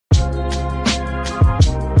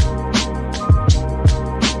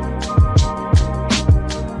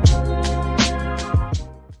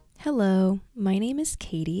Hello, my name is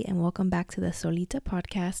Katie and welcome back to the Solita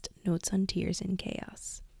podcast, Notes on Tears and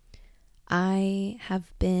Chaos. I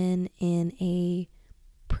have been in a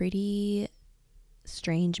pretty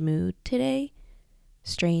strange mood today.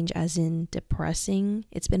 Strange as in depressing.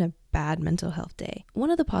 It's been a bad mental health day. One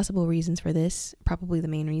of the possible reasons for this, probably the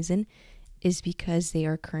main reason, is because they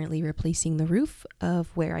are currently replacing the roof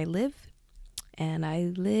of where I live. And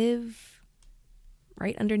I live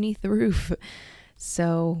right underneath the roof.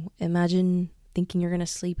 So imagine thinking you're going to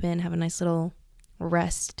sleep in, have a nice little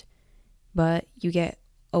rest, but you get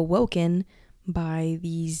awoken by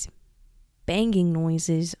these banging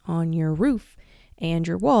noises on your roof and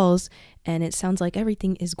your walls, and it sounds like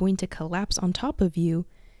everything is going to collapse on top of you,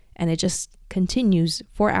 and it just continues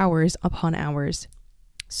for hours upon hours.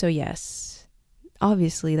 So yes,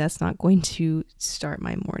 obviously that's not going to start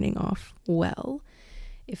my morning off well.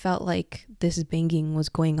 It felt like this banging was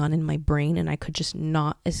going on in my brain and I could just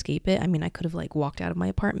not escape it. I mean, I could have walked out of my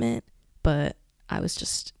apartment, but I was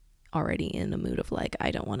just already in a mood of I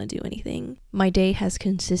don't want to do anything. My day has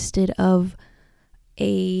consisted of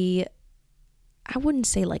I wouldn't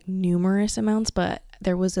say numerous amounts, but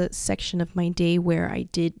there was a section of my day where I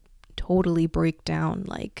did totally break down.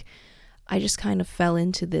 I just kind of fell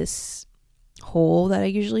into this hole that I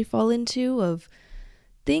usually fall into of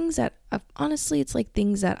things that honestly, it's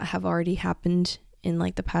things that have already happened in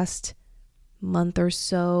the past month or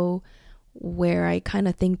so, where I kind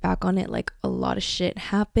of think back on it a lot of shit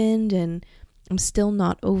happened and I'm still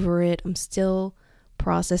not over it. I'm still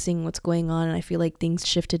processing what's going on, and I feel like things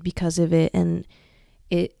shifted because of it, and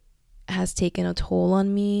it has taken a toll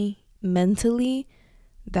on me mentally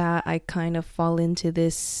that I kind of fall into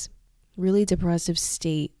this really depressive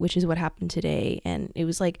state, which is what happened today. And it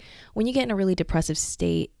was when you get in a really depressive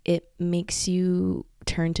state, it makes you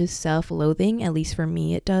turn to self-loathing. At least for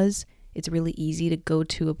me, it does. It's really easy to go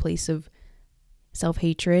to a place of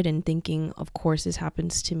self-hatred and thinking, of course this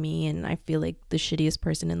happens to me and I feel like the shittiest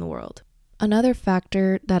person in the world. Another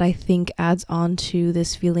factor that I think adds on to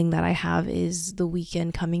this feeling that I have is the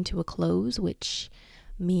weekend coming to a close, which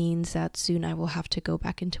means that soon I will have to go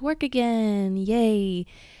back into work again. Yay!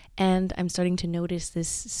 And I'm starting to notice this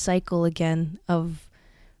cycle again of,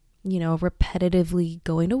 repetitively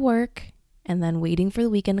going to work and then waiting for the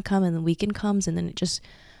weekend to come, and the weekend comes and then it just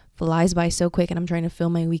flies by so quick, and I'm trying to fill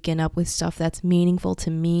my weekend up with stuff that's meaningful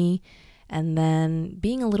to me, and then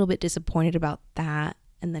being a little bit disappointed about that,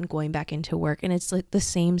 and then going back into work. And it's the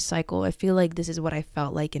same cycle. I feel like this is what I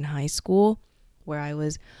felt like in high school, where I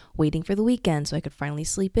was waiting for the weekend so I could finally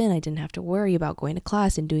sleep in. I didn't have to worry about going to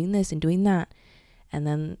class and doing this and doing that. And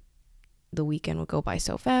then the weekend would go by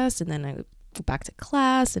so fast, and then I would go back to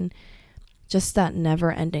class, and just that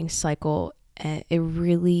never ending cycle. It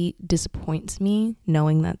really disappoints me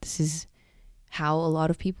knowing that this is how a lot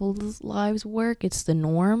of people's lives work. It's the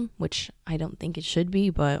norm, which I don't think it should be,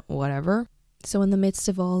 but whatever. So in the midst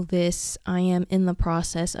of all this, I am in the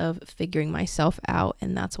process of figuring myself out,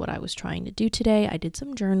 and that's what I was trying to do today. I did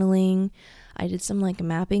some journaling. I did some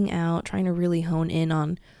mapping out, trying to really hone in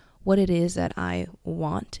on what it is that I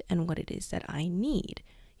want and what it is that I need.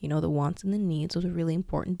 The wants and the needs, those are really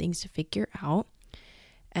important things to figure out.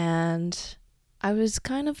 And I was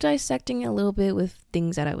kind of dissecting a little bit with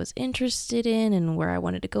things that I was interested in and where I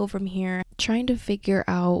wanted to go from here, trying to figure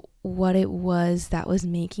out what it was that was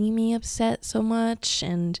making me upset so much,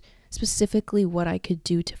 and specifically what I could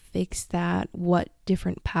do to fix that, what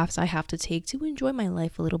different paths I have to take to enjoy my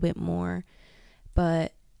life a little bit more.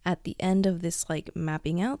 But at the end of this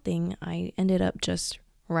mapping out thing, I ended up just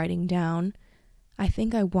writing down, I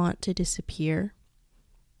think I want to disappear,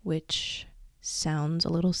 which sounds a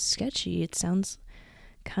little sketchy. It sounds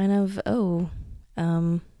kind of,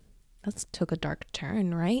 that took a dark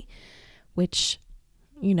turn, right? Which,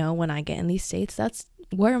 when I get in these states, that's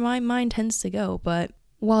where my mind tends to go. But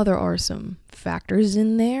while there are some factors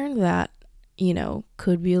in there that,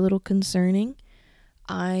 could be a little concerning,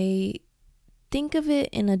 I think of it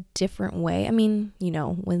in a different way. I mean,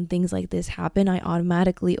 when things like this happen, I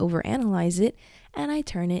automatically overanalyze it and I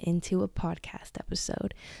turn it into a podcast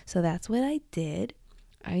episode. So that's what I did.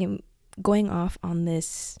 I am going off on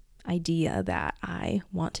this idea that I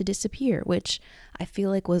want to disappear, which I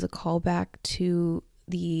feel was a callback to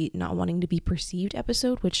the not wanting to be perceived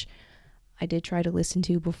episode, which I did try to listen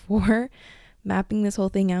to before mapping this whole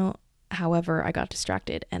thing out. However, I got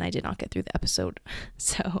distracted and I did not get through the episode.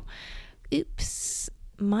 So oops,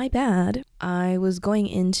 my bad. I was going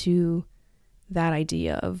into that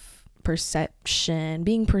idea of perception,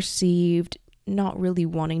 being perceived, not really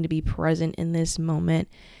wanting to be present in this moment.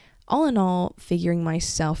 All in all, figuring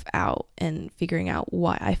myself out and figuring out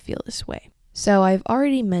why I feel this way. So I've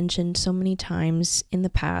already mentioned so many times in the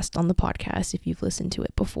past on the podcast, if you've listened to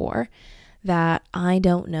it before, that I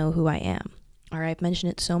don't know who I am. All right, I've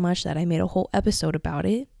mentioned it so much that I made a whole episode about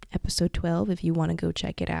it. Episode 12, if you want to go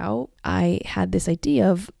check it out. I had this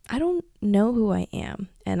idea of I don't know who I am.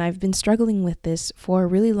 And I've been struggling with this for a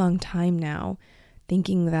really long time now,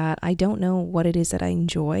 thinking that I don't know what it is that I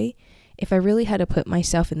enjoy. If I really had to put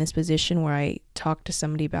myself in this position where I talk to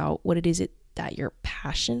somebody about what it is that you're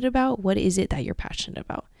passionate about, what is it that you're passionate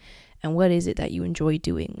about? And what is it that you enjoy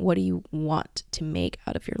doing? What do you want to make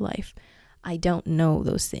out of your life? I don't know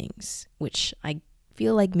those things, which I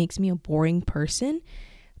feel like makes me a boring person.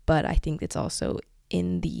 But I think it's also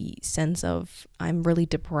in the sense of I'm really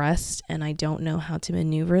depressed and I don't know how to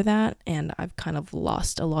maneuver that. And I've kind of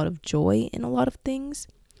lost a lot of joy in a lot of things.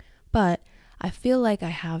 But I feel like I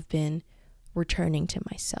have been returning to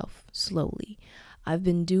myself slowly. I've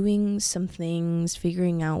been doing some things,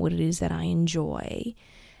 figuring out what it is that I enjoy.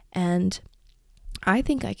 And I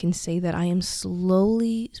think I can say that I am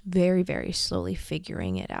slowly, very, very slowly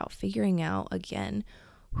figuring out again,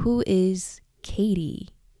 who is Katie?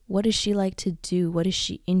 What does she like to do? What is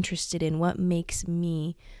she interested in? What makes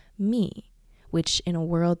me me? Which in a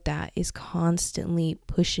world that is constantly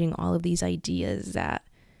pushing all of these ideas that,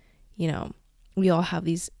 we all have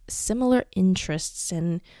these similar interests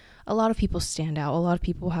and a lot of people stand out. A lot of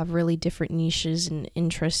people have really different niches and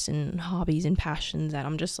interests and hobbies and passions that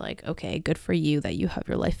I'm just like, okay, good for you that you have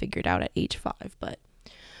your life figured out at age 5. But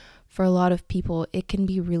for a lot of people, it can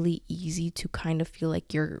be really easy to kind of feel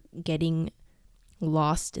like you're getting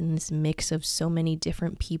lost in this mix of so many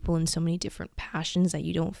different people and so many different passions that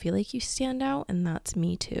you don't feel like you stand out, and that's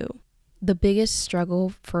me too. The biggest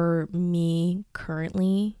struggle for me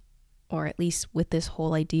currently, or at least with this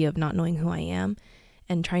whole idea of not knowing who I am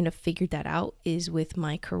and trying to figure that out, is with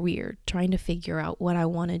my career, trying to figure out what I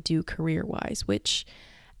want to do career-wise, which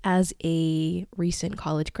as a recent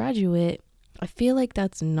college graduate, I feel like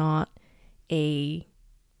that's not a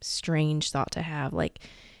strange thought to have. Like,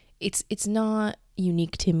 it's not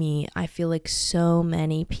unique to me. I feel like so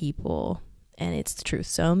many people, and it's the truth,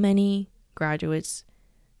 so many graduates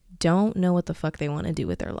don't know what the fuck they want to do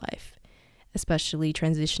with their life, especially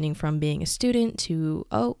transitioning from being a student to,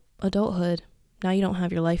 adulthood. Now you don't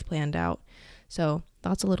have your life planned out. So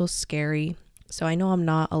that's a little scary. So I know I'm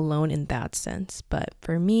not alone in that sense, but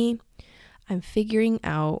for me, I'm figuring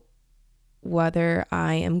out whether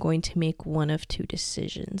I am going to make one of two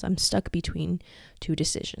decisions. I'm stuck between two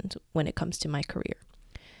decisions when it comes to my career.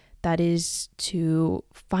 That is to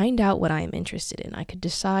find out what I am interested in. I could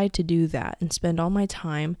decide to do that and spend all my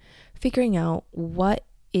time figuring out what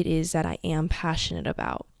it is that I am passionate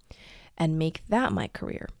about and make that my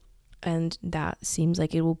career. And that seems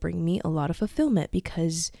like it will bring me a lot of fulfillment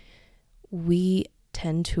because we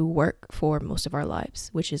tend to work for most of our lives,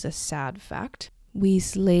 which is a sad fact. We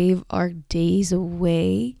slave our days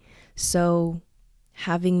away. So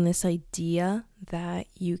having this idea that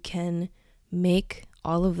you can make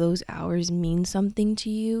all of those hours mean something to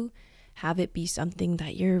you, have it be something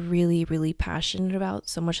that you're really, really passionate about,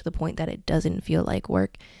 so much to the point that it doesn't feel like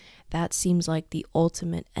work, that seems like the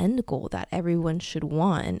ultimate end goal that everyone should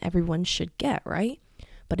want and everyone should get, right?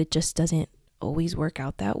 But it just doesn't always work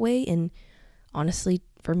out that way. And honestly,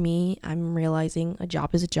 for me, I'm realizing a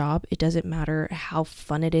job is a job. It doesn't matter how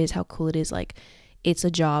fun it is, how cool it is. Like, it's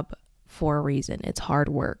a job for a reason. It's hard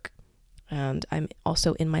work. And I'm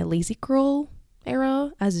also in my lazy girl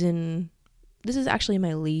era, as in, this is actually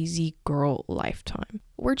my lazy girl lifetime.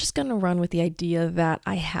 We're just going to run with the idea that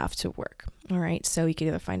I have to work. All right. So you can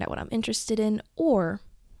either find out what I'm interested in, or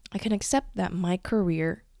I can accept that my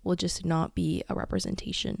career will just not be a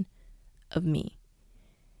representation of me.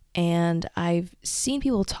 And I've seen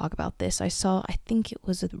people talk about this. I think it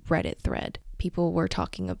was a Reddit thread. People were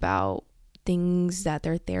talking about things that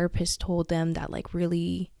their therapist told them that like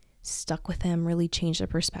really stuck with them, really changed their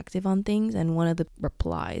perspective on things. And one of the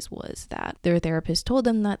replies was that their therapist told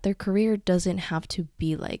them that their career doesn't have to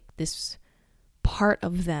be like this part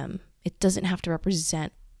of them. It doesn't have to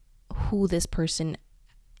represent who this person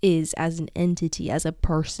is as an entity, as a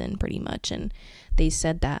person, pretty much. And they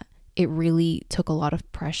said that it really took a lot of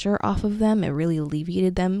pressure off of them. It really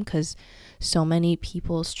alleviated them because so many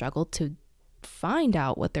people struggle to find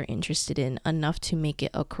out what they're interested in enough to make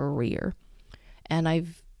it a career. And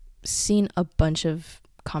I've seen a bunch of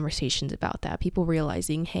conversations about that. People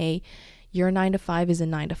realizing, hey, your 9 to 5 is a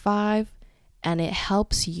 9 to 5, and it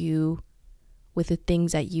helps you with the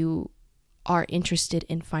things that you are interested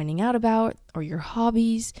in finding out about, or your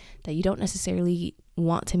hobbies that you don't necessarily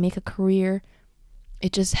want to make a career.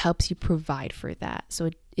 It just helps you provide for that. So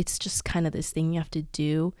it's just kind of this thing you have to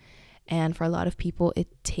do. And for a lot of people,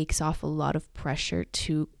 it takes off a lot of pressure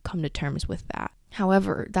to come to terms with that.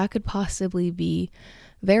 However, that could possibly be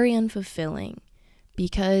very unfulfilling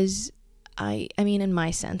because I mean, in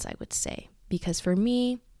my sense, I would say, because for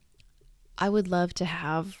me, I would love to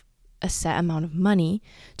have a set amount of money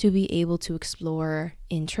to be able to explore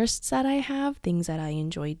interests that I have, things that I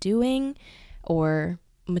enjoy doing, or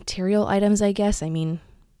material items, I guess. I mean,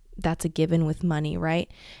 that's a given with money, right?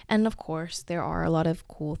 And of course, there are a lot of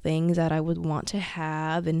cool things that I would want to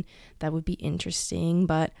have and that would be interesting.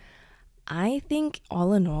 But I think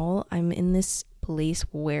all in all, I'm in this place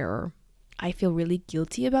where I feel really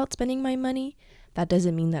guilty about spending my money. That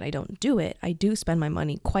doesn't mean that I don't do it. I do spend my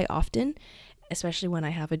money quite often, especially when I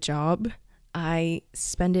have a job. I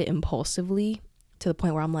spend it impulsively to the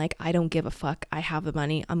point where I'm like, I don't give a fuck. I have the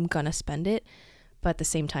money. I'm gonna spend it. But at the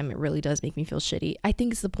same time, it really does make me feel shitty. I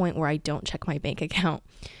think it's the point where I don't check my bank account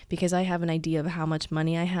because I have an idea of how much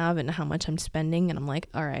money I have and how much I'm spending. And I'm like,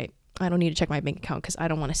 all right, I don't need to check my bank account because I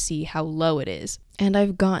don't want to see how low it is. And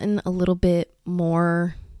I've gotten a little bit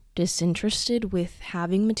more disinterested with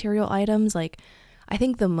having material items. Like, I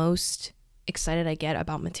think the most excited I get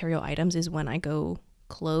about material items is when I go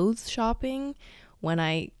clothes shopping. When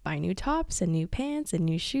I buy new tops and new pants and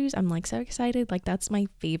new shoes, I'm like so excited. Like, that's my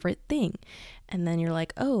favorite thing. And then you're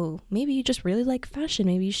like, oh, maybe you just really like fashion.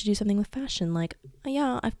 Maybe you should do something with fashion. Like,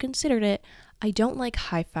 yeah, I've considered it. I don't like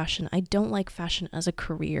high fashion. I don't like fashion as a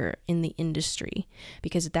career in the industry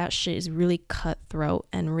because that shit is really cutthroat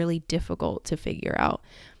and really difficult to figure out.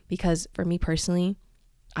 Because for me personally,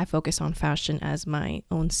 I focus on fashion as my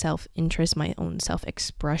own self-interest, my own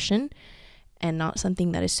self-expression, and not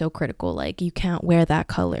something that is so critical. Like, you can't wear that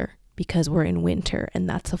color because we're in winter and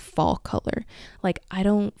that's a fall color. Like, I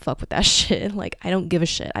don't fuck with that shit. Like, I don't give a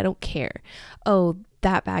shit. I don't care. Oh,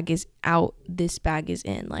 that bag is out. This bag is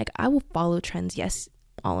in. Like, I will follow trends. Yes,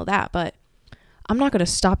 all of that. But I'm not going to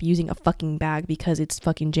stop using a fucking bag because it's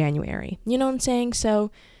fucking January. You know what I'm saying?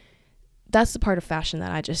 So that's the part of fashion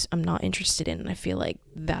that I'm not interested in. And I feel like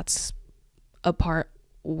that's a part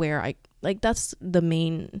where that's the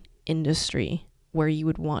main industry where you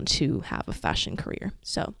would want to have a fashion career.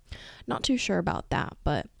 So not too sure about that,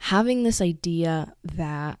 but having this idea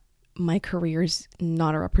that my career is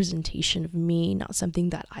not a representation of me, not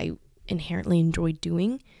something that I inherently enjoy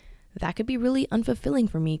doing, that could be really unfulfilling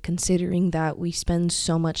for me, considering that we spend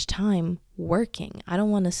so much time working. I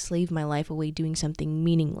don't want to slave my life away doing something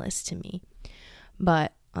meaningless to me.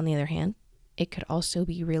 But on the other hand, it could also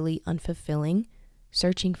be really unfulfilling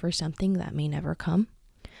searching for something that may never come.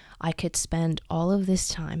 I could spend all of this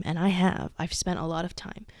time, and I've spent a lot of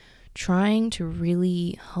time trying to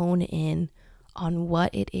really hone in on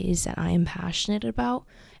what it is that I am passionate about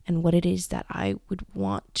and what it is that I would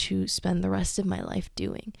want to spend the rest of my life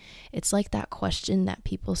doing. It's like that question that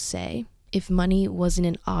people say, if money wasn't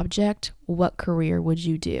an object, what career would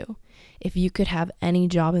you do? If you could have any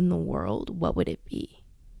job in the world, what would it be?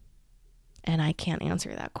 And I can't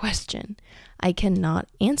answer that question. I cannot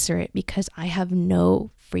answer it because I have no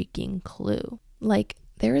freaking clue. Like,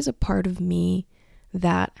 there is a part of me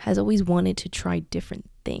that has always wanted to try different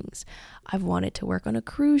things. I've wanted to work on a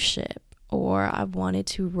cruise ship, or I've wanted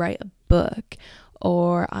to write a book,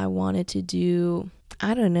 or I wanted to do,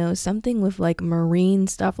 I don't know, something with like marine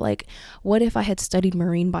stuff. Like, what if I had studied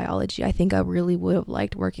marine biology? I think I really would have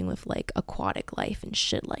liked working with like aquatic life and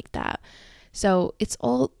shit like that. So it's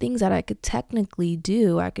all things that I could technically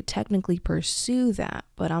do. I could technically pursue that,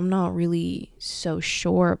 but I'm not really so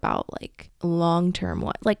sure about like long-term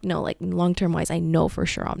long-term wise, I know for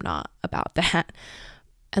sure I'm not about that.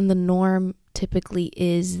 And the norm typically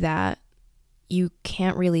is that you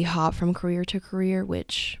can't really hop from career to career,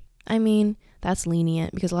 which, I mean, that's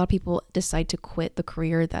lenient because a lot of people decide to quit the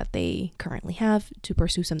career that they currently have to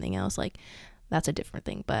pursue something else. Like, that's a different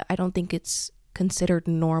thing, but I don't think it's considered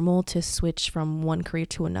normal to switch from one career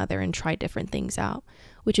to another and try different things out,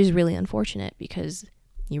 which is really unfortunate because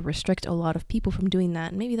you restrict a lot of people from doing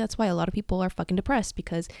that. And maybe that's why a lot of people are fucking depressed,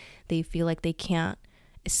 because they feel like they can't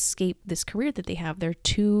escape this career that they have. They're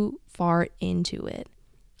too far into it.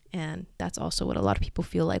 And that's also what a lot of people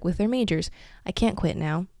feel like with their majors. I can't quit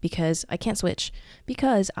now because I can't switch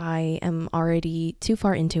because I am already too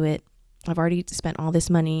far into it. I've already spent all this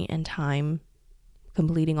money and time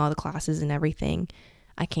completing all the classes and everything.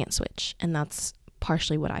 I can't switch. And that's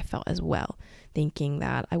partially what I felt as well, thinking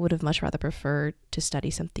that I would have much rather preferred to study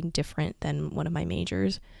something different than one of my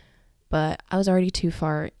majors. But I was already too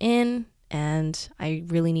far in and I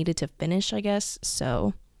really needed to finish, I guess.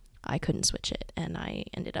 So I couldn't switch it. And I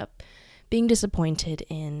ended up being disappointed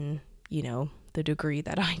in, the degree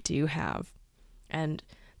that I do have. And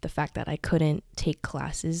the fact that I couldn't take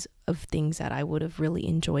classes of things that I would have really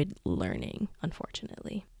enjoyed learning,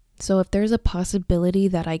 unfortunately. So if there's a possibility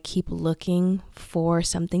that I keep looking for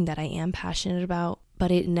something that I am passionate about,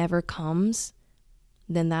 but it never comes,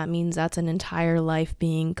 then that means that's an entire life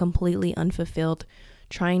being completely unfulfilled,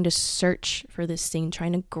 trying to search for this thing,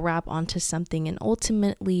 trying to grab onto something, and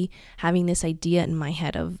ultimately having this idea in my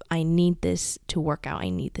head of, I need this to work out, I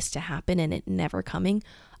need this to happen, and it never coming.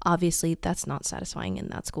 Obviously, that's not satisfying, and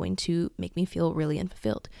that's going to make me feel really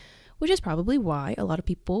unfulfilled, which is probably why a lot of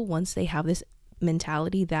people, once they have this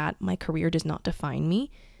mentality that my career does not define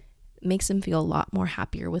me, makes them feel a lot more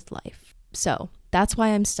happier with life. So that's why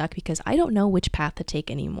I'm stuck, because I don't know which path to take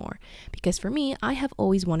anymore. Because for me, I have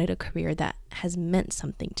always wanted a career that has meant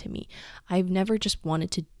something to me. I've never just wanted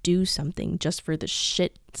to do something just for the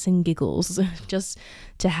shits and giggles, just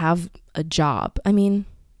to have a job. I mean,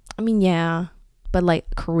 yeah, but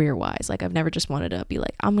like career-wise, like I've never just wanted to be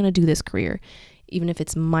like, I'm gonna do this career, even if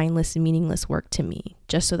it's mindless and meaningless work to me,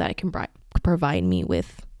 just so that it can provide me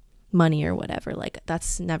with money or whatever. Like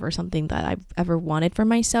that's never something that I've ever wanted for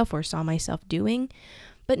myself or saw myself doing.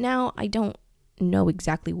 But now I don't know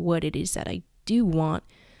exactly what it is that I do want.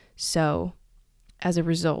 So as a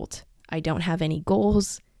result, I don't have any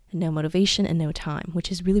goals, no motivation, and no time, which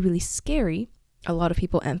is really, really scary. A lot of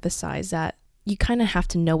people emphasize that you kind of have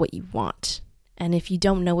to know what you want. And if you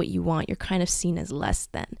don't know what you want, you're kind of seen as less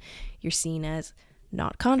than. You're seen as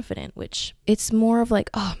not confident, which it's more of like,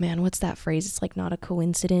 oh man, what's that phrase? It's like not a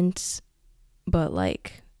coincidence, but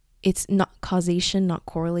like it's not causation, not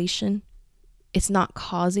correlation. It's not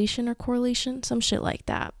causation or correlation, some shit like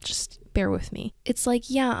that. Just bear with me. It's like,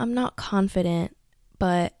 yeah, I'm not confident,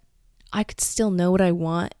 but I could still know what I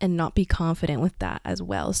want and not be confident with that as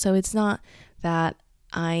well. So it's not that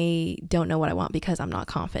I don't know what I want because I'm not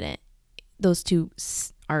confident. Those two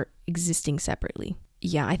are existing separately.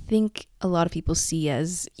 Yeah, I think a lot of people see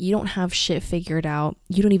as you don't have shit figured out.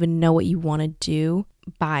 You don't even know what you want to do.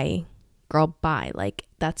 Bye, girl, bye. Like,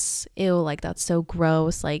 that's ill. Like, that's so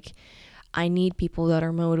gross. Like, I need people that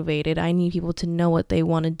are motivated. I need people to know what they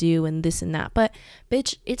want to do and this and that. But,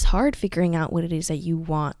 bitch, it's hard figuring out what it is that you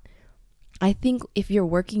want. I think if you're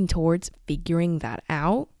working towards figuring that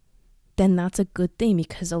out, then that's a good thing,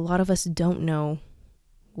 because a lot of us don't know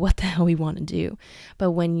what the hell we want to do.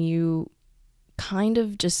 But when you kind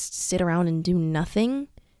of just sit around and do nothing,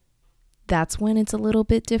 that's when it's a little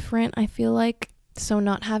bit different, I feel like. So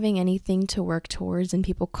not having anything to work towards and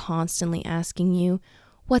people constantly asking you,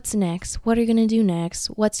 what's next? What are you gonna do next?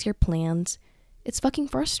 What's your plans? It's fucking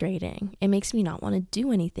frustrating. It makes me not want to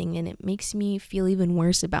do anything, and it makes me feel even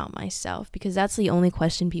worse about myself, because that's the only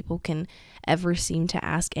question people can ever seem to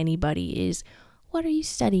ask anybody is, what are you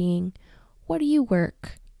studying? What do you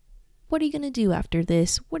work? What are you gonna do after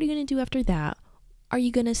this? What are you gonna do after that? Are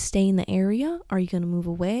you going to stay in the area? Are you going to move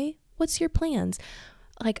away? What's your plans?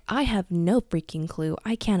 Like, I have no freaking clue.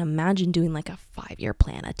 I can't imagine doing like a 5-year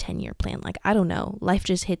plan, a 10-year plan. Like, I don't know. Life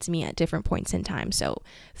just hits me at different points in time. So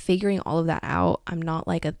figuring all of that out, I'm not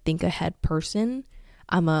like a think ahead person.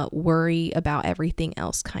 I'm a worry about everything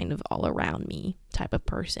else kind of all around me type of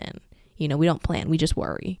person. You know, we don't plan, we just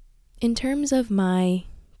worry. In terms of my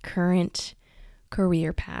current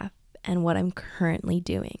career path and what I'm currently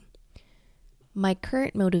doing, my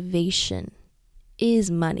current motivation is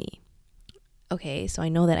money. Okay, so I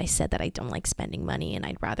know that I said that I don't like spending money and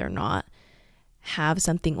I'd rather not have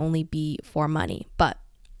something only be for money. But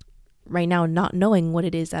right now, not knowing what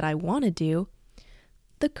it is that I want to do,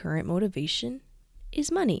 the current motivation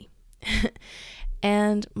is money.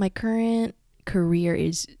 And my current career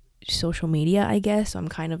is social media, I guess. So I'm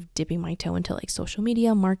kind of dipping my toe into like social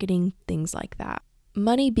media, marketing, things like that.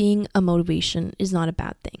 Money being a motivation is not a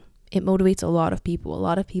bad thing. It motivates a lot of people. A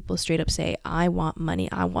lot of people straight up say, I want money,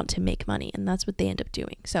 I want to make money. And that's what they end up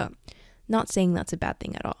doing. So not saying that's a bad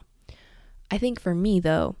thing at all. I think for me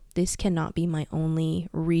though, this cannot be my only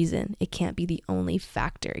reason. It can't be the only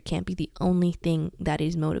factor. It can't be the only thing that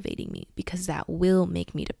is motivating me, because that will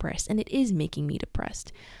make me depressed, and it is making me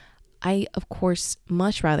depressed. I, of course,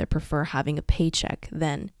 much rather prefer having a paycheck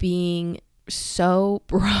than being so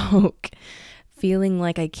broke, feeling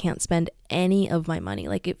like I can't spend any of my money.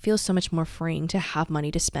 Like, it feels so much more freeing to have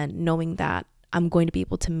money to spend, knowing that I'm going to be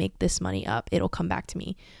able to make this money up. It'll come back to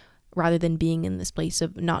me, rather than being in this place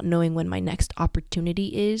of not knowing when my next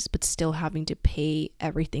opportunity is, but still having to pay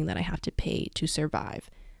everything that I have to pay to survive.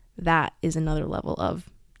 That is another level of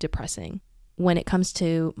depressing. When it comes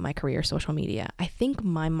to my career, social media, I think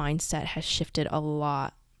my mindset has shifted a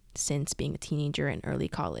lot since being a teenager in early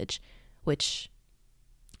college, which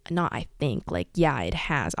not I think, like, yeah, it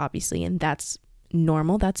has, obviously, and that's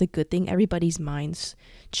normal. That's a good thing. Everybody's minds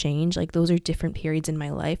change. Like, those are different periods in my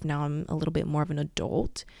life. Now I'm a little bit more of an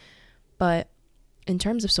adult. But in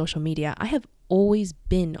terms of social media, I have always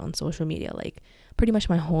been on social media, like pretty much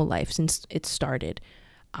my whole life since it started.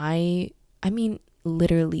 I mean,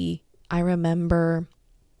 literally, I remember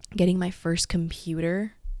getting my first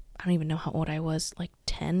computer. I don't even know how old I was, like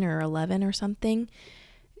 10 or 11 or something.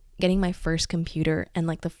 Getting my first computer, and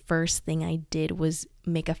like the first thing I did was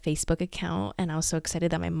make a Facebook account, and I was so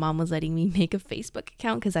excited that my mom was letting me make a Facebook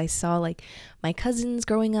account because I saw like my cousins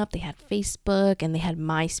growing up, they had Facebook and they had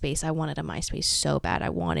MySpace. I wanted a MySpace so bad.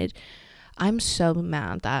 I'm so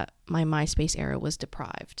mad that my MySpace era was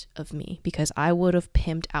deprived of me, because I would have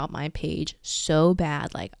pimped out my page so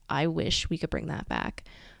bad. Like, I wish we could bring that back.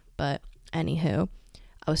 But anywho,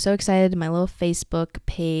 I was so excited, my little Facebook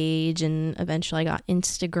page, and eventually I got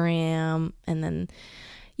Instagram, and then,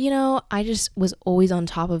 I just was always on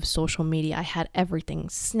top of social media. I had everything: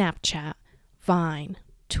 Snapchat, Vine,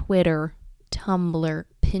 Twitter, Tumblr,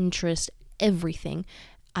 Pinterest, everything.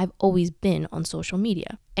 I've always been on social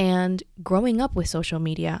media. And growing up with social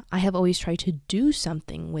media, I have always tried to do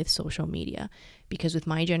something with social media, because with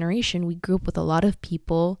my generation, we grew up with a lot of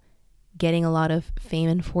people getting a lot of fame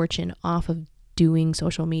and fortune off of doing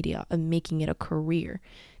social media and making it a career.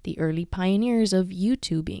 The early pioneers of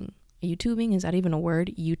YouTubing, is that even a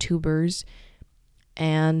word? YouTubers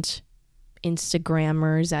and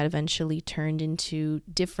Instagrammers that eventually turned into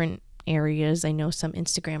different areas. I know some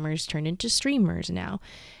Instagrammers turned into streamers now,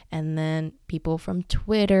 and then people from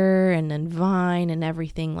Twitter and then Vine and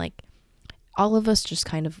everything. Like, all of us just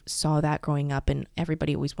kind of saw that growing up, and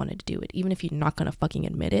everybody always wanted to do it. Even if you're not gonna fucking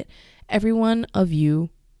admit it, every one of you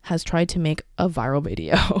has tried to make a viral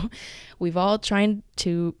video. We've all tried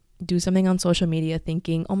to do something on social media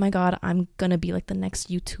thinking, oh my god, I'm gonna be like the next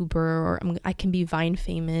YouTuber, or I can be Vine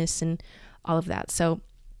famous and all of that. So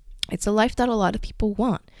it's a life that a lot of people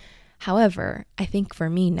want. However, I think for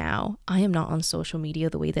me now, I am not on social media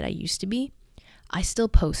the way that I used to be. I still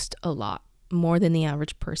post a lot, more than the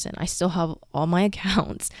average person. I still have all my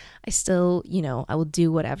accounts. I still, I will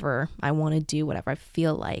do whatever I want to do, whatever I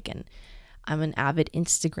feel like. And I'm an avid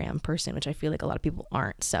Instagram person, which I feel like a lot of people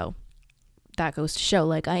aren't. So that goes to show,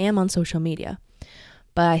 like, I am on social media.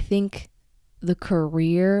 But I think the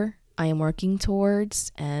career I am working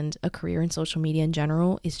towards, and a career in social media in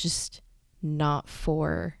general, is just not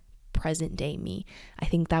for present day me. I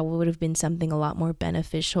think that would have been something a lot more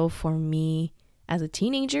beneficial for me as a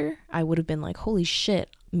teenager. I would have been like, holy shit,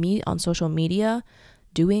 me on social media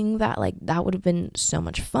doing that, like, that would have been so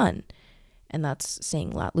much fun. And that's saying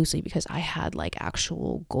that loosely, because I had like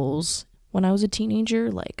actual goals when I was a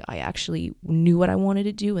teenager. Like, I actually knew what I wanted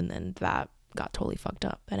to do, and then that got totally fucked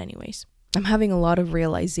up. But anyways, I'm having a lot of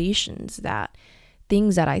realizations that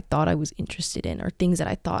things that I thought I was interested in, or things that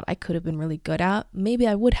I thought I could have been really good at, maybe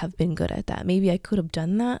I would have been good at that. Maybe I could have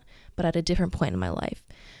done that, but at a different point in my life.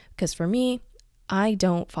 Because for me, I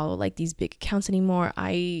don't follow like these big accounts anymore.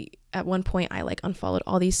 At one point I like unfollowed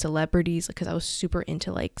all these celebrities because I was super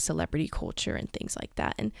into like celebrity culture and things like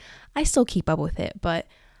that. And I still keep up with it, but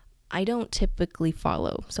I don't typically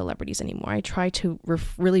follow celebrities anymore. I try to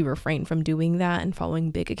really refrain from doing that and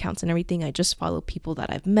following big accounts and everything. I just follow people that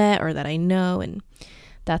I've met or that I know, and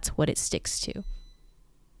that's what it sticks to.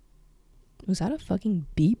 Was that a fucking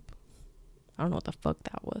beep? I don't know what the fuck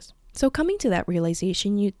that was. So coming to that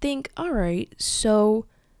realization, you'd think, all right, so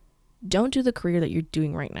don't do the career that you're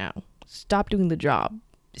doing right now. Stop doing the job,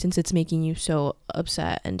 since it's making you so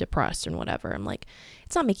upset and depressed and whatever. I'm like,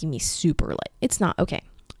 it's not making me super, like, it's not, okay,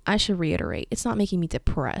 I should reiterate, it's not making me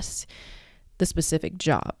depressed, the specific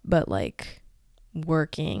job, but like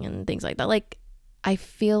working and things like that. Like, I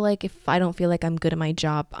feel like if I don't feel like I'm good at my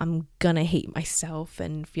job, I'm gonna hate myself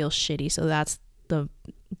and feel shitty. So that's the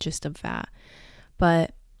gist of that.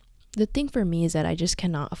 But the thing for me is that I just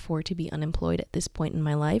cannot afford to be unemployed at this point in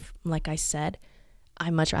my life. Like I said, I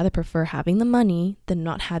much rather prefer having the money than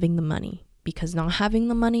not having the money, because not having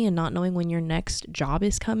the money and not knowing when your next job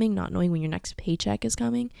is coming, not knowing when your next paycheck is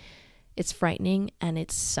coming, it's frightening and it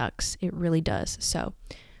sucks. It really does. So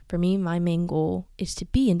for me, my main goal is to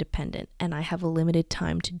be independent, and I have a limited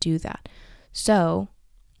time to do that. So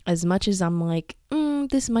as much as I'm like,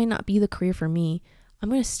 this might not be the career for me, I'm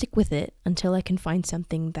going to stick with it until I can find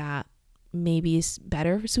something that maybe is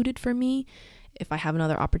better suited for me. If I have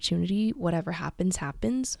another opportunity, whatever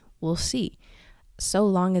happens, we'll see. So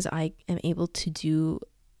long as I am able to do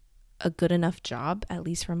a good enough job, at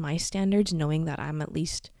least from my standards, knowing that I'm at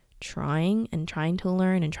least trying to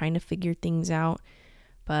learn and trying to figure things out.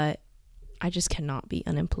 But I just cannot be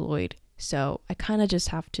unemployed. So I kind of just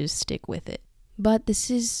have to stick with it. But this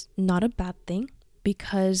is not a bad thing.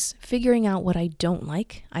 because figuring out what I don't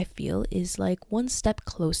like, I feel, is like one step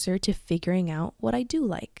closer to figuring out what I do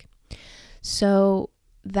like. So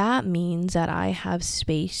that means that I have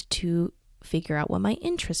space to figure out what my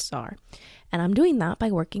interests are. And I'm doing that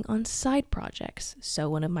by working on side projects. So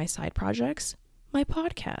one of my side projects, my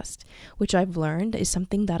podcast, which I've learned is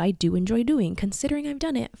something that I do enjoy doing, considering I've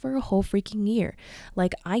done it for a whole freaking year.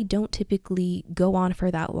 Like, I don't typically go on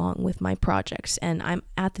for that long with my projects, and I'm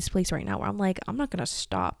at this place right now where I'm like, I'm not gonna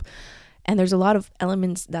stop. And there's a lot of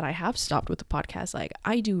elements that I have stopped with the podcast. Like,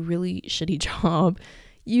 I do really shitty job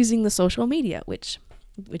using the social media, which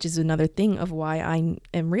is another thing of why I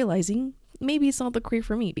am realizing maybe it's not the career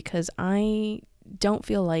for me, because I don't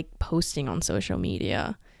feel like posting on social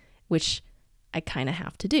media, which I kind of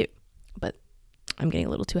have to do, but I'm getting a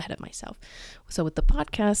little too ahead of myself. So with the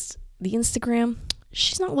podcast, the Instagram,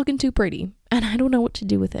 she's not looking too pretty, and I don't know what to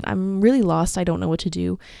do with it. I'm really lost. I don't know what to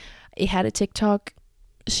do. It had a TikTok.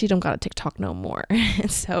 She don't got a TikTok no more.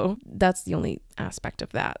 So that's the only aspect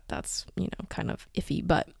of that that's, kind of iffy.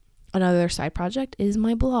 But another side project is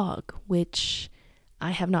my blog, which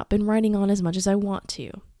I have not been writing on as much as I want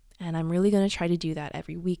to. And I'm really going to try to do that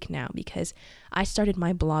every week now, because I started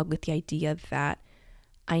my blog with the idea that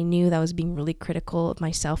I knew that I was being really critical of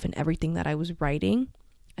myself and everything that I was writing.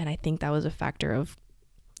 And I think that was a factor of,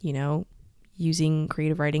 using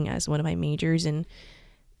creative writing as one of my majors. And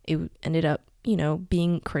it ended up,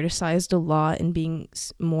 being criticized a lot and being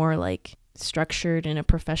more like structured in a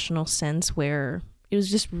professional sense, where it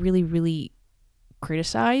was just really, really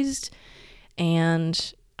criticized.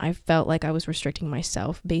 And I felt like I was restricting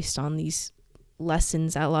myself based on these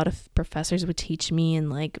lessons that a lot of professors would teach me, and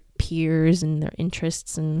like peers and their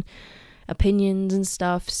interests and opinions and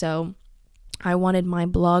stuff. So I wanted my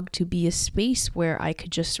blog to be a space where I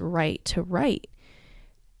could just write to write.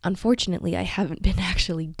 Unfortunately, I haven't been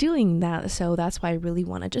actually doing that. So that's why I really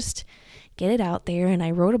want to just get it out there. And I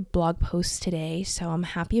wrote a blog post today, so I'm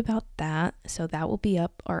happy about that. So that will be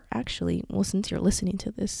up, or actually, well, since you're listening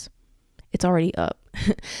to this, it's already up.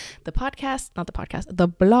 The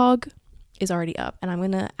blog is already up, and I'm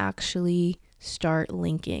going to actually start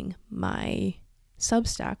linking my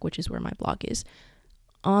Substack, which is where my blog is,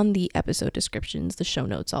 on the episode descriptions, the show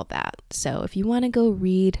notes, all that. So if you want to go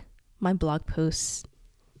read my blog posts,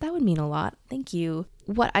 that would mean a lot. Thank you.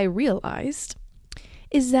 What I realized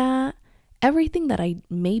is that everything that I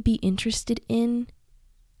may be interested in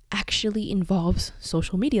actually involves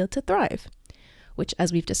social media to thrive, which,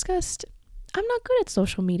 as we've discussed, I'm not good at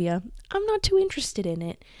social media. I'm not too interested in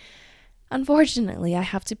it. Unfortunately, I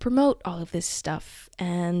have to promote all of this stuff,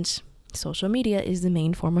 and social media is the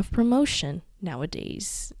main form of promotion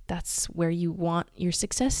nowadays. That's where you want your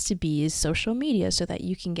success to be, is social media, so that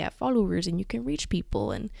you can get followers and you can reach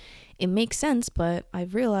people. And it makes sense, but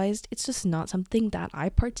I've realized it's just not something that I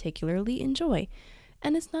particularly enjoy.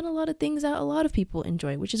 And it's not a lot of things that a lot of people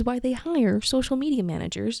enjoy, which is why they hire social media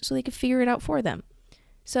managers so they can figure it out for them.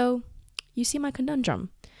 So you see my conundrum.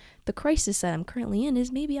 The crisis that I'm currently in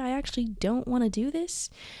is maybe I actually don't want to do this,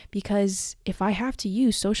 because if I have to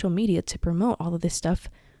use social media to promote all of this stuff,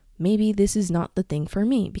 maybe this is not the thing for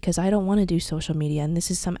me, because I don't want to do social media and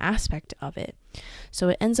this is some aspect of it. So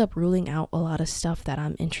it ends up ruling out a lot of stuff that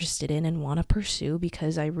I'm interested in and want to pursue,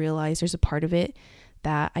 because I realize there's a part of it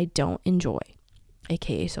that I don't enjoy,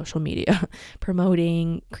 aka social media,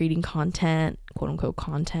 promoting, creating content, quote unquote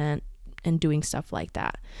content, and doing stuff like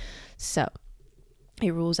that. So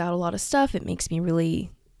it rules out a lot of stuff. It makes me really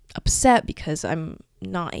upset because I'm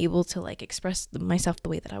not able to express myself the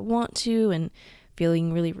way that I want to, and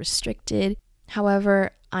feeling really restricted. However,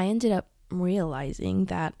 I ended up realizing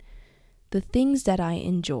that the things that I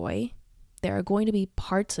enjoy, there are going to be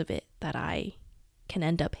parts of it that I can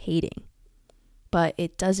end up hating, but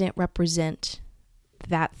it doesn't represent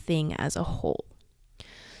that thing as a whole.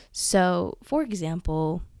 So, for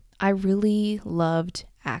example, I really loved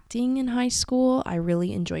acting in high school. I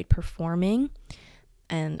really enjoyed performing,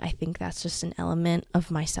 and I think that's just an element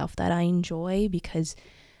of myself that I enjoy, because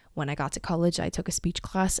when I got to college, I took a speech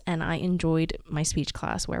class, and I enjoyed my speech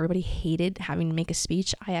class. Where everybody hated having to make a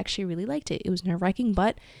speech, I actually really liked it. It was nerve-wracking,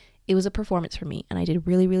 but it was a performance for me, and I did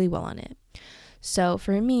really, really well on it. So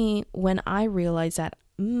for me, when I realized that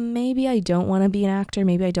maybe I don't want to be an actor,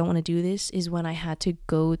 maybe I don't want to do this, is when I had to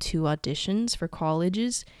go to auditions for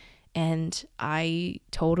colleges. And I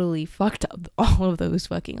totally fucked up all of those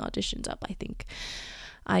fucking auditions up, I think.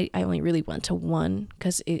 I only really went to one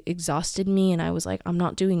because it exhausted me, and I was like, I'm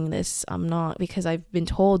not doing this. I'm not, because I've been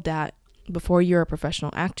told that before you're a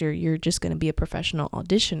professional actor, you're just going to be a professional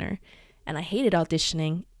auditioner. And I hated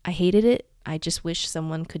auditioning. I hated it. I just wish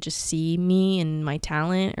someone could just see me and my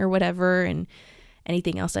talent or whatever, and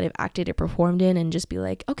anything else that I've acted or performed in and just be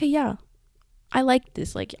like, okay, yeah, I like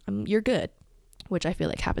this, like, you're good, which I feel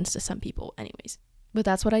like happens to some people anyways. But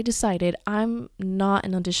that's what I decided. I'm not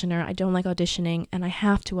an auditioner. I don't like auditioning, and I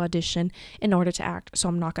have to audition in order to act, so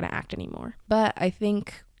I'm not going to act anymore. But I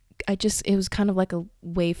think it was kind of like a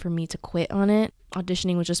way for me to quit on it.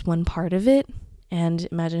 Auditioning was just one part of it, and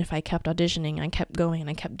imagine if I kept auditioning, I kept going, and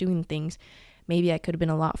I kept doing things, maybe I could have been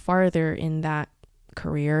a lot farther in that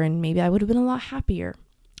career, and maybe I would have been a lot happier.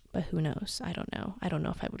 But who knows? I don't know. I don't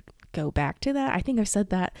know if I would go back to that. I think I've said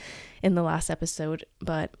that in the last episode,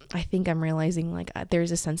 but I think I'm realizing like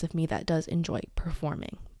there's a sense of me that does enjoy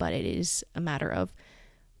performing, but it is a matter of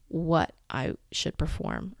what I should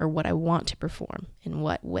perform or what I want to perform in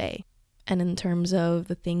what way. And in terms of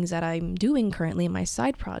the things that I'm doing currently in my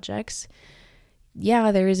side projects,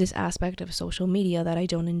 yeah, there is this aspect of social media that I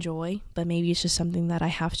don't enjoy, but maybe it's just something that I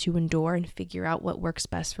have to endure and figure out what works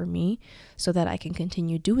best for me so that I can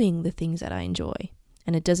continue doing the things that I enjoy.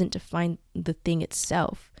 And it doesn't define the thing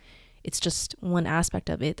itself. It's just one aspect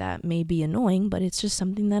of it that may be annoying, but it's just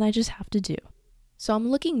something that I just have to do. So I'm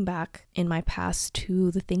looking back in my past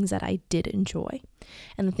to the things that I did enjoy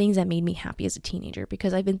and the things that made me happy as a teenager,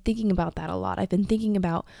 because I've been thinking about that a lot. I've been thinking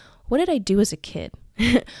about, what did I do as a kid?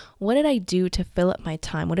 What did I do to fill up my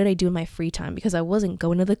time? What did I do in my free time? Because I wasn't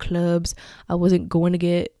going to the clubs. I wasn't going to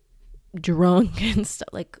get drunk and stuff.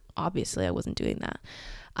 Like, obviously I wasn't doing that.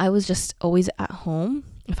 I was just always at home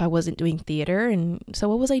if I wasn't doing theater. And so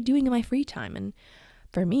what was I doing in my free time? And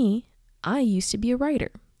for me, I used to be a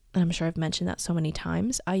writer. And I'm sure I've mentioned that so many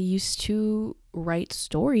times. I used to write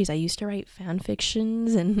stories. I used to write fan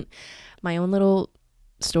fictions and my own little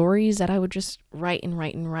stories that I would just write and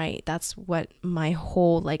write and write. That's what my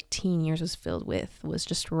whole like teen years was filled with, was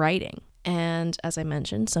just writing. And as I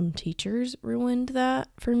mentioned, some teachers ruined that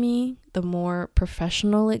for me. The more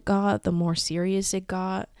professional it got, the more serious it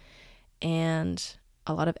got. And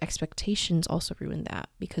a lot of expectations also ruined that,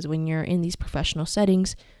 because when you're in these professional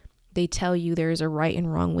settings, they tell you there's a right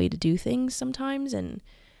and wrong way to do things sometimes. And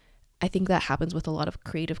I think that happens with a lot of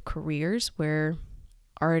creative careers where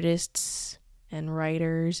artists and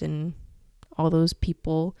writers and all those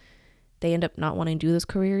people, they end up not wanting to do those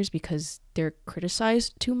careers because they're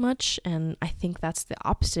criticized too much. And I think that's the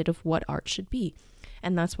opposite of what art should be.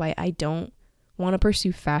 And that's why I don't want to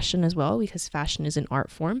pursue fashion as well, because fashion is an art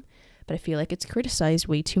form, but I feel like it's criticized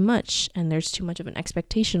way too much. And there's too much of an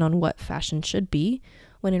expectation on what fashion should be,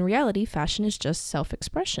 when in reality, fashion is just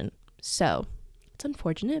self-expression. So it's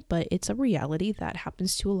unfortunate, but it's a reality that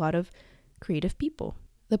happens to a lot of creative people.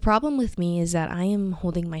 The problem with me is that I am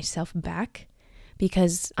holding myself back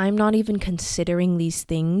because I'm not even considering these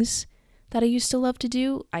things that I used to love to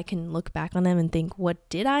do. I can look back on them and think, what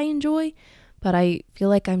did I enjoy? But I feel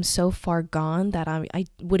like I'm so far gone that I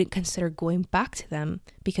wouldn't consider going back to them,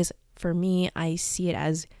 because for me, I see it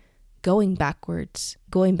as going backwards,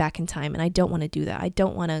 going back in time, and I don't want to do that. I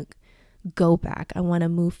don't want to go back. I want to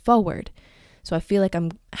move forward. So I feel like I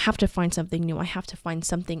have to find something new. I have to find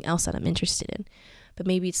something else that I'm interested in. But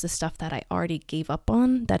maybe it's the stuff that I already gave up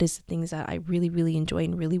on that is the things that I really, really enjoy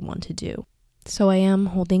and really want to do. So I am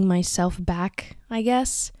holding myself back, I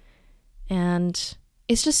guess. And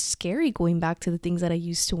it's just scary going back to the things that I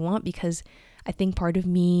used to want, because I think part of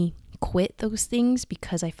me quit those things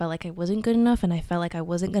because I felt like I wasn't good enough and I felt like I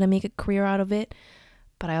wasn't going to make a career out of it.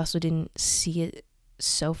 But I also didn't see it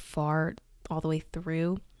so far all the way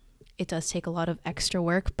through. It does take a lot of extra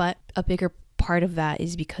work, but a bigger part of that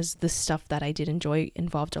is because the stuff that I did enjoy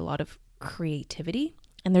involved a lot of creativity.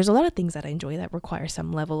 And there's a lot of things that I enjoy that require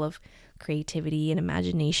some level of creativity and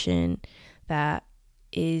imagination that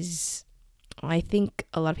is, I think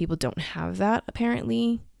a lot of people don't have that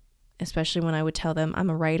apparently, especially when I would tell them I'm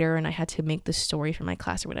a writer and I had to make the story for my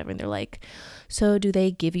class or whatever. And they're like, so do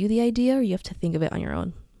they give you the idea or you have to think of it on your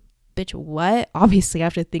own? Bitch, what? Obviously I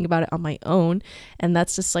have to think about it on my own. And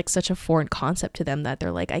that's just like such a foreign concept to them that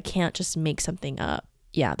they're like, I can't just make something up.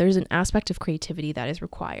 Yeah, there's an aspect of creativity that is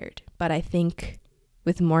required. But I think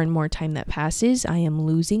with more and more time that passes, I am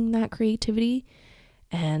losing that creativity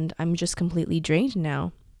and I'm just completely drained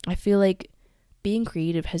now. I feel like being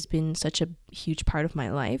creative has been such a huge part of my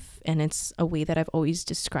life, and it's a way that I've always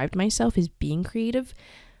described myself as being creative.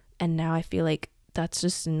 And now I feel like that's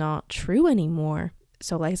just not true anymore.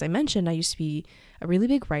 So like as I mentioned, I used to be a really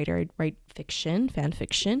big writer. I'd write fiction, fan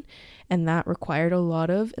fiction, and that required a lot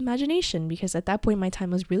of imagination because at that point my time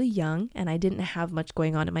was really young and I didn't have much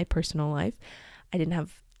going on in my personal life. I didn't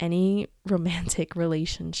have any romantic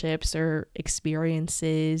relationships or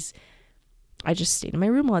experiences. I just stayed in my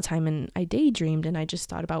room all the time and I daydreamed and I just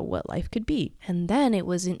thought about what life could be. And then it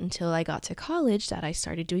wasn't until I got to college that I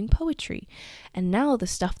started doing poetry. And now the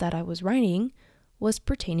stuff that I was writing was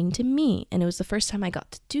pertaining to me. And it was the first time I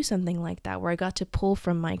got to do something like that, where I got to pull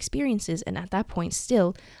from my experiences. And at that point,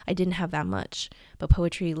 still, I didn't have that much. But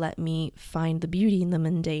poetry let me find the beauty in the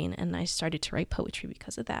mundane. And I started to write poetry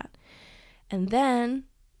because of that. And then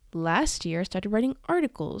last year, I started writing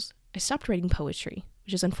articles. I stopped writing poetry,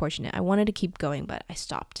 which is unfortunate. I wanted to keep going, but I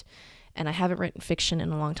stopped. And I haven't written fiction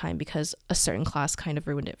in a long time because a certain class kind of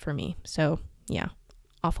ruined it for me. So yeah,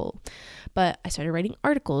 awful. But I started writing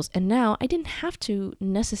articles, and now I didn't have to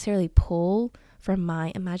necessarily pull from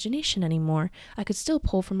my imagination anymore. I could still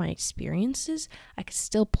pull from my experiences. I could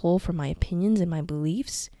still pull from my opinions and my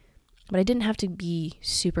beliefs, but I didn't have to be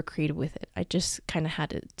super creative with it. I just kind of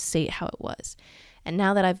had to say it how it was. And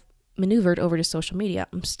now that I've maneuvered over to social media,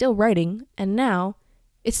 I'm still writing, and now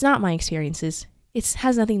it's not my experiences. It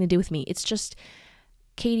has nothing to do with me. It's just,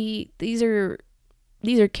 Katie, these are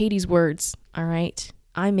Katie's words, all right?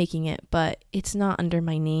 I'm making it, but it's not under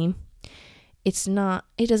my name. It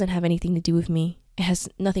doesn't have anything to do with me. It has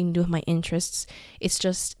nothing to do with my interests. It's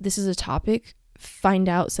just, this is a topic, find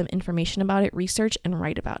out some information about it, research, and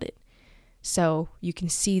write about it. So you can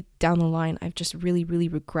see down the line, I've just really, really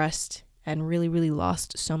regressed and really, really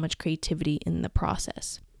lost so much creativity in the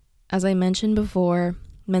process. As I mentioned before,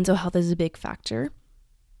 mental health is a big factor.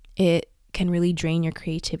 It can really drain your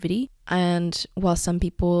creativity. And while some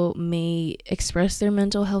people may express their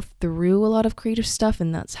mental health through a lot of creative stuff,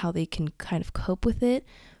 and that's how they can kind of cope with it,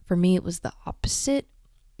 for me, it was the opposite.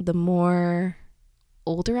 The more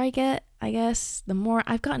older I get, I guess, the more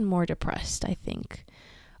I've gotten more depressed, I think,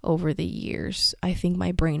 over the years. I think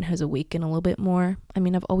my brain has awakened a little bit more. I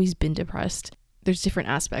mean, I've always been depressed. There's different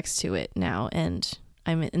aspects to it now, and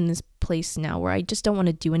I'm in this place now where I just don't want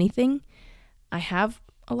to do anything. I have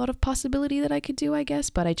a lot of possibility that I could do, I guess,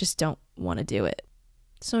 but I just don't want to do it.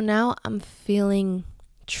 So now I'm feeling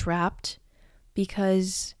trapped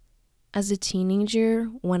because as a teenager,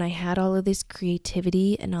 when I had all of this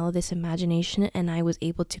creativity and all of this imagination, and I was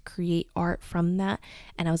able to create art from that,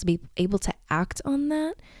 and I was able to act on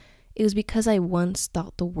that, it was because I once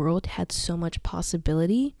thought the world had so much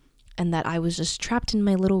possibility and that I was just trapped in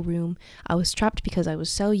my little room. I was trapped because I was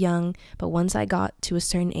so young, but once I got to a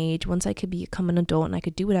certain age, once I could become an adult and I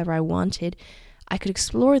could do whatever I wanted, I could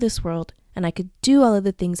explore this world and I could do all of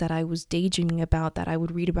the things that I was daydreaming about, that I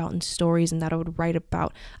would read about in stories and that I would write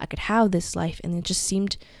about. I could have this life, and it just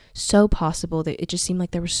seemed so possible. That it just seemed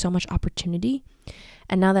like there was so much opportunity.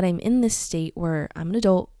 And now that I'm in this state where I'm an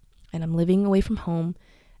adult and I'm living away from home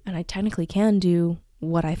and I technically can do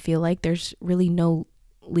what I feel like, there's really no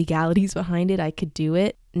legalities behind it, I could do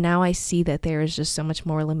it. Now I see that there is just so much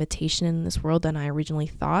more limitation in this world than I originally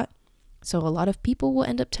thought. So a lot of people will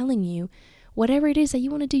end up telling you, whatever it is that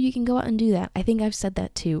you want to do, you can go out and do that. I think I've said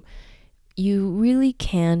that too. You really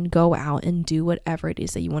can go out and do whatever it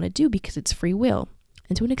is that you want to do because it's free will.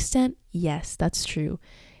 And to an extent, yes, that's true.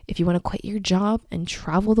 If you want to quit your job and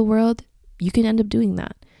travel the world, you can end up doing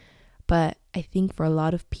that. But I think for a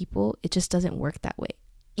lot of people, it just doesn't work that way.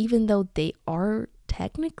 Even though they are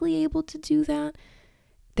technically able to do that,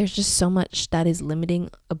 there's just so much that is limiting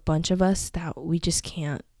a bunch of us that we just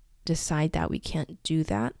can't decide that we can't do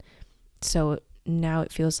that. So now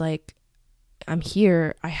it feels like I'm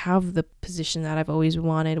here. I have the position that I've always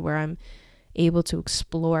wanted where I'm able to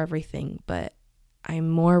explore everything, but I'm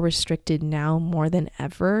more restricted now more than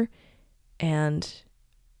ever, and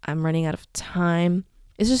I'm running out of time.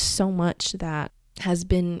 It's just so much that has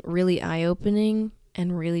been really eye-opening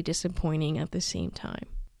and really disappointing at the same time.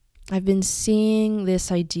 I've been seeing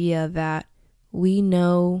this idea that we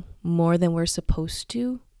know more than we're supposed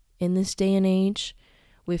to in this day and age,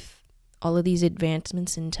 with all of these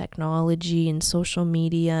advancements in technology and social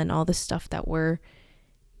media and all the stuff that we're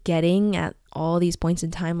getting at all these points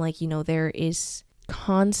in time. Like, you know, there is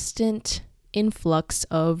constant influx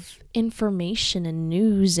of information and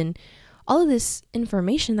news and all of this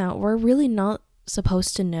information that we're really not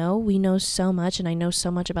supposed to know. We know so much, and I know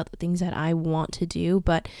so much about the things that I want to do,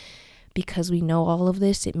 but because we know all of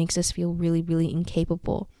this, it makes us feel really, really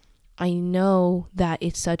incapable. I know that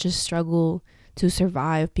it's such a struggle to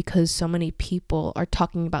survive because so many people are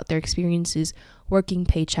talking about their experiences working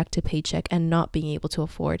paycheck to paycheck and not being able to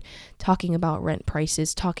afford, talking about rent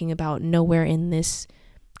prices, talking about nowhere in this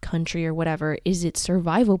country or whatever is it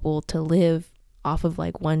survivable to live off of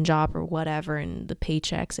like one job or whatever, and the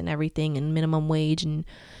paychecks and everything and minimum wage. And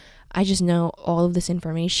I just know all of this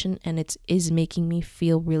information, and it is making me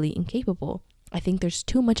feel really incapable. I think there's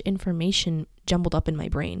too much information jumbled up in my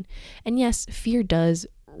brain. And yes, fear does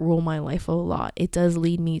rule my life a lot. It does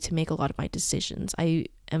lead me to make a lot of my decisions. I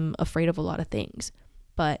am afraid of a lot of things,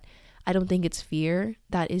 but I don't think it's fear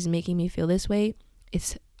that is making me feel this way.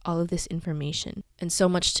 It's all of this information and so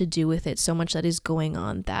much to do with it, so much that is going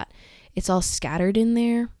on that it's all scattered in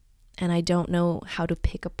there, and I don't know how to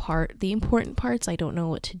pick apart the important parts. I don't know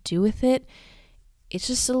what to do with it. It's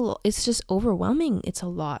just overwhelming. It's a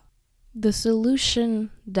lot. The solution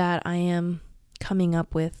that I am coming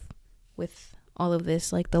up with all of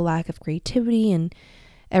this, like the lack of creativity and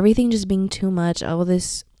everything just being too much, all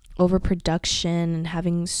this overproduction and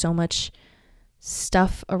having so much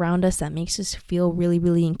stuff around us that makes us feel really,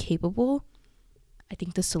 really incapable. I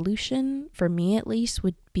think the solution, for me at least,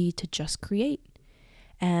 would be to just create.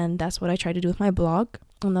 And that's what I try to do with my blog.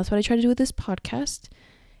 And that's what I try to do with this podcast,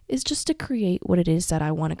 is just to create what it is that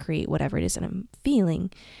I want to create, whatever it is that I'm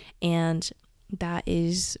feeling. And that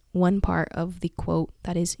is one part of the quote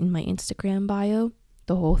that is in my Instagram bio.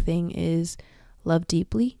 The whole thing is love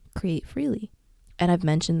deeply, create freely. And I've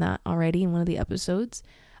mentioned that already in one of the episodes.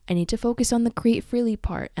 I need to focus on the create freely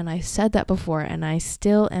part. And I said that before, and I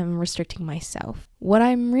still am restricting myself. What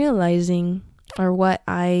I'm realizing, or what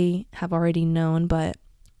I have already known, but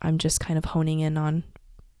I'm just kind of honing in on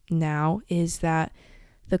now, is that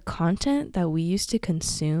the content that we used to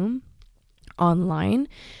consume online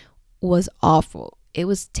was awful. It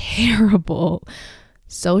was terrible.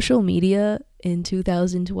 Social media in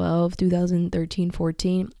 2012, 2013,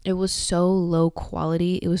 14, it was so low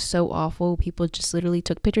quality. It was so awful. People just literally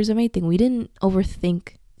took pictures of anything. We didn't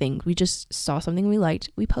overthink things. We just saw something we liked,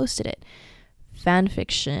 we posted it. Fan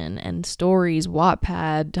fiction and stories,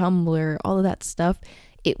 Wattpad, Tumblr, all of that stuff.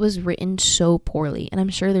 It was written so poorly, and I'm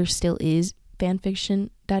sure there still is fan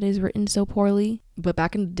fiction that is written so poorly, but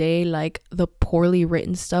back in the day, like, the poorly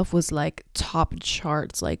written stuff was like top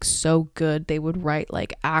charts, like so good. They would write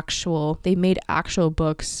like they made actual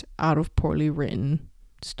books out of poorly written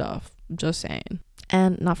stuff, just saying.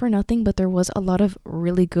 And not for nothing, but there was a lot of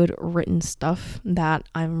really good written stuff that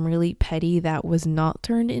I'm really petty that was not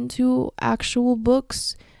turned into actual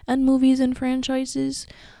books and movies and franchises.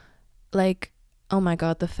 Like, oh my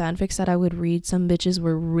god, the fanfics that I would read, some bitches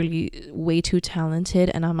were really way too talented,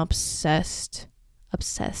 and I'm obsessed.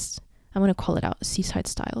 I'm gonna call it out. Seaside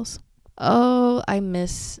Styles. Oh, I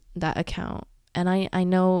miss that account. And I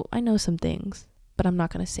know some things, but I'm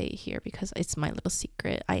not gonna say it here because it's my little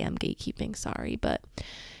secret. I am gatekeeping, sorry. But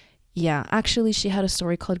yeah, actually she had a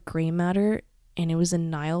story called Gray Matter, and it was a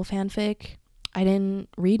Nile fanfic. I didn't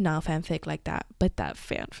read Nile fanfic like that, but that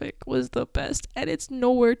fanfic was the best, and it's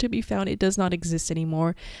nowhere to be found. It does not exist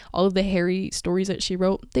anymore. All of the Harry stories that she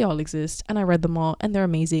wrote, they all exist, and I read them all, and they're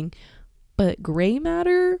amazing. But Gray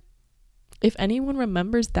Matter, if anyone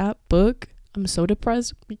remembers that book, I'm so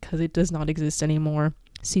depressed because it does not exist anymore.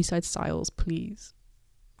 Seaside Styles, please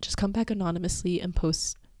just come back anonymously and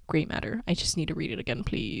post Gray Matter. I just need to read it again,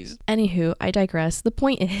 please. Anywho, I digress. The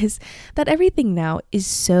point is that everything now is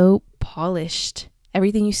so polished.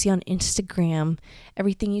 Everything you see on Instagram,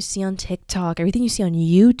 everything you see on TikTok, everything you see on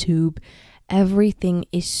YouTube, everything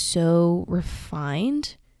is so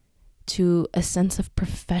refined to a sense of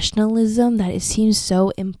professionalism that it seems so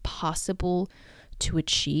impossible to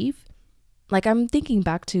achieve. Like, I'm thinking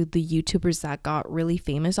back to the YouTubers that got really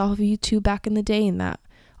famous off of YouTube back in the day and that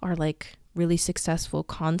are like really successful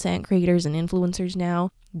content creators and influencers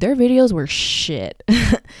now. Their videos were shit.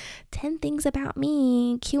 10 things about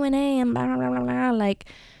me, Q&A, and blah, blah, blah, blah, like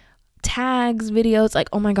tags videos. Like,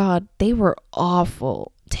 oh my god, they were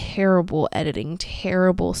awful. Terrible editing,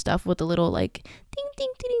 terrible stuff with a little like ding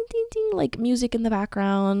ding ding ding ding ding, like music in the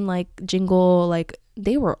background, like jingle. Like,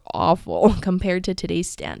 they were awful compared to today's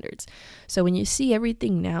standards. So when you see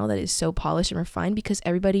everything now that is so polished and refined, because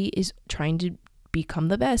everybody is trying to become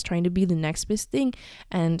the best, trying to be the next best thing,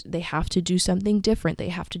 and they have to do something different, they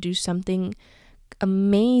have to do something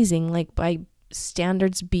amazing, like by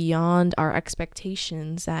standards beyond our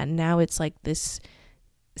expectations, that now it's like this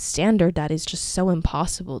standard that is just so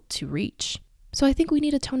impossible to reach. So I think we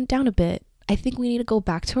need to tone it down a bit. I think we need to go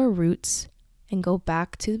back to our roots and go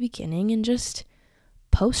back to the beginning and just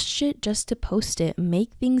post shit just to post it,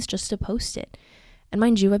 make things just to post it. And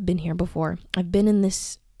mind you, I've been here before. I've been in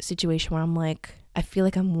this situation where I'm like, I feel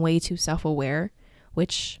like I'm way too self-aware,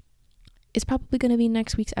 which is probably going to be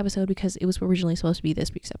next week's episode because it was originally supposed to be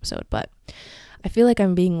this week's episode. But I feel like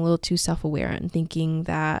I'm being a little too self-aware and thinking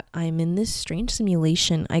that I'm in this strange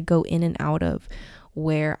simulation I go in and out of,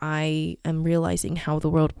 where I am realizing how the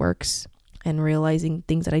world works and realizing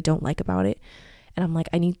things that I don't like about it. And I'm like,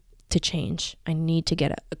 I need to change. I need to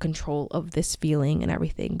get a control of this feeling and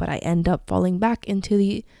everything. But I end up falling back into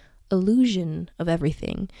the illusion of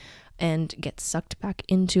everything. and get sucked back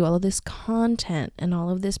into all of this content and all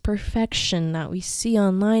of this perfection that we see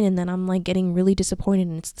online, and then I'm like getting really disappointed,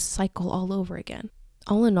 and it's the cycle all over again.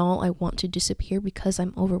 All in all, I want to disappear because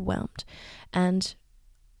I'm overwhelmed. And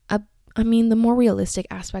I mean, the more realistic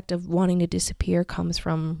aspect of wanting to disappear comes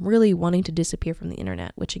from really wanting to disappear from the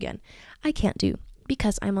internet, which again, I can't do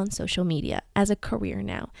because I'm on social media as a career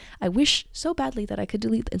now. I wish so badly that I could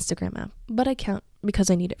delete the Instagram app, but I can't because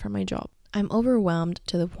I need it for my job. I'm overwhelmed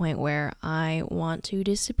to the point where I want to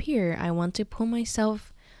disappear. I want to pull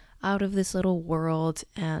myself out of this little world,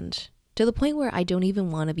 and to the point where I don't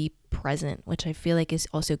even want to be present, which I feel like is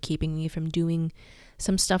also keeping me from doing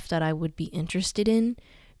some stuff that I would be interested in,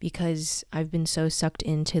 because I've been so sucked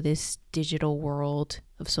into this digital world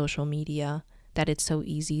of social media that it's so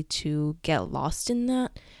easy to get lost in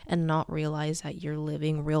that and not realize that you're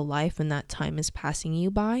living real life and that time is passing you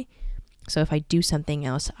by. So if I do something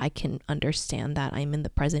else, I can understand that I'm in the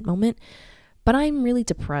present moment, but I'm really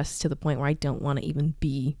depressed to the point where I don't want to even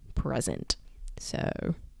be present.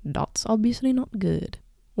 So that's obviously not good.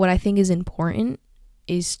 What I think is important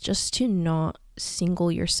is just to not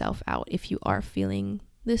single yourself out if you are feeling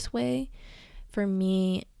this way. For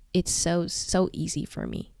me, it's so easy for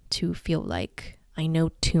me to feel like I know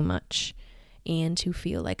too much, and to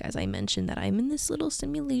feel like, as I mentioned, that I'm in this little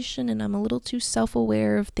simulation and I'm a little too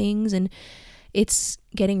self-aware of things, and it's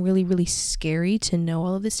getting really, really scary to know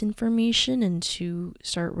all of this information and to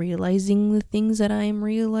start realizing the things that I am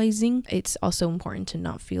realizing. It's also important to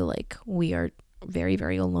not feel like we are very,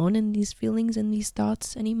 very alone in these feelings and these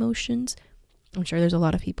thoughts and emotions. I'm sure there's a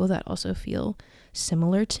lot of people that also feel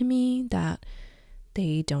similar to me, that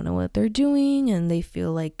they don't know what they're doing and they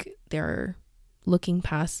feel like they're looking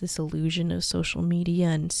past this illusion of social media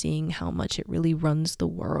and seeing how much it really runs the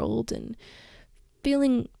world and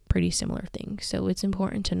feeling pretty similar things. So it's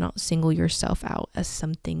important to not single yourself out as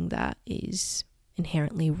something that is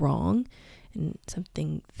inherently wrong and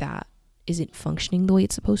something that isn't functioning the way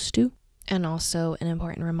it's supposed to. And also an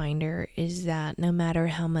important reminder is that no matter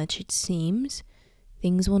how much it seems,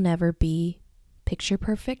 things will never be picture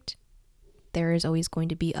perfect. There is always going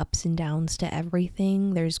to be ups and downs to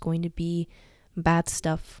everything. There's going to be bad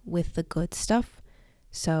stuff with the good stuff.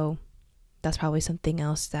 So that's probably something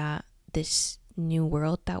else that this new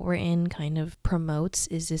world that we're in kind of promotes,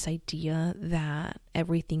 is this idea that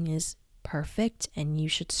everything is perfect and you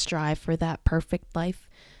should strive for that perfect life.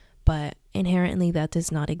 But inherently that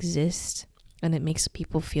does not exist, and it makes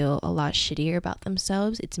people feel a lot shittier about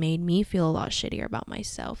themselves. It's made me feel a lot shittier about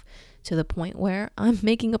myself to the point where I'm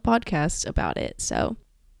making a podcast about it. So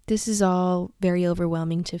this is all very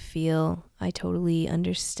overwhelming to feel. I totally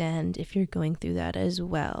understand if you're going through that as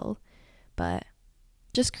well, but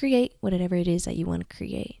just create whatever it is that you want to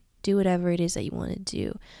create. Do whatever it is that you want to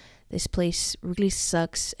do. This place really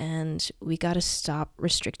sucks, and we gotta stop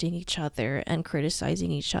restricting each other and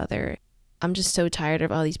criticizing each other. I'm just so tired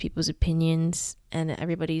of all these people's opinions and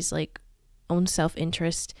everybody's like own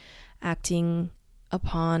self-interest acting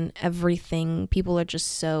upon everything. People are just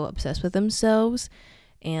so obsessed with themselves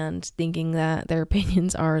and thinking that their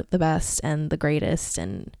opinions are the best and the greatest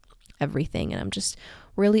and everything. And I'm just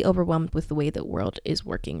really overwhelmed with the way the world is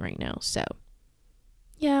working right now. So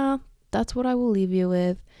yeah, that's what I will leave you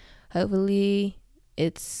with. Hopefully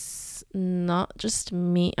it's not just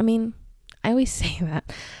me. I mean, I always say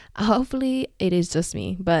that. Hopefully it is just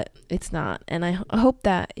me, but it's not. And I hope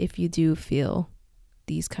that if you do feel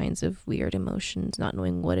these kinds of weird emotions, not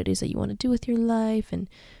knowing what it is that you want to do with your life and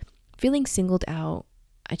feeling singled out,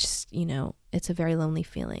 I just, it's a very lonely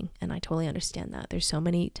feeling, and I totally understand that. There's so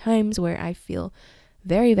many times where I feel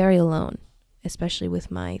very, very alone, especially with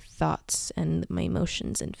my thoughts and my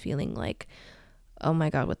emotions and feeling like, oh my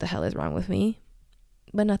God, what the hell is wrong with me?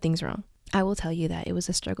 But nothing's wrong. I will tell you that it was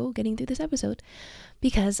a struggle getting through this episode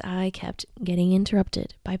because I kept getting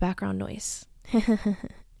interrupted by background noise.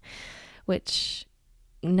 Which,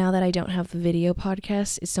 now that I don't have the video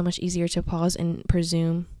podcast, it's so much easier to pause and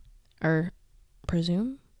resume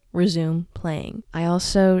playing. I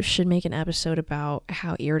also should make an episode about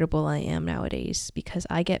how irritable I am nowadays, because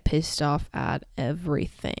I get pissed off at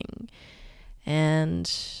everything. And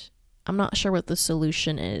I'm not sure what the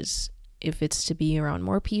solution is, if it's to be around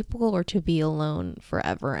more people or to be alone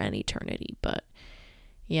forever and eternity. But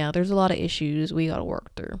yeah, there's a lot of issues we gotta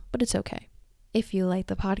work through, but it's okay. If you like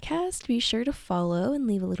the podcast, be sure to follow and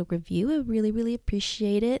leave a little review. I really, really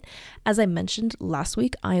appreciate it. As I mentioned last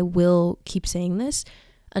week, I will keep saying this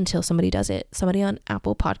until somebody does it. Somebody on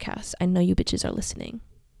Apple Podcasts, I know you bitches are listening.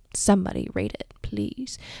 Somebody rate it,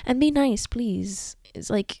 please. And be nice, please.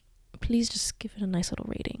 It's like, please just give it a nice little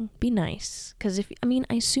rating. Be nice. Because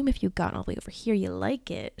I assume if you got all the way over here, you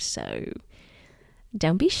like it. So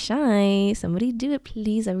don't be shy. Somebody do it,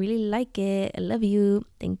 please. I really like it. I love you.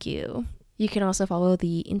 Thank you. You can also follow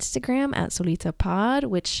the Instagram at SolitaPod,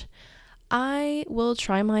 which I will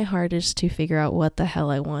try my hardest to figure out what the hell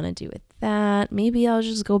I want to do with that. Maybe I'll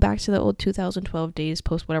just go back to the old 2012 days,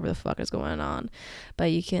 post whatever the fuck is going on.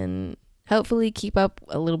 But you can hopefully keep up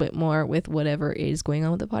a little bit more with whatever is going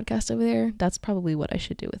on with the podcast over there. That's probably what I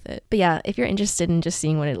should do with it. But yeah, if you're interested in just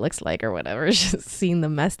seeing what it looks like or whatever, just seeing the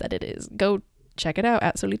mess that it is, go check it out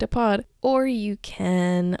at SolitaPod. Or you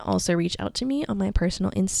can also reach out to me on my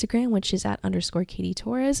personal Instagram, which is at _Katie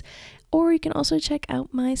Torres. Or you can also check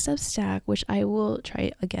out my Substack, which I will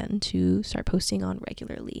try again to start posting on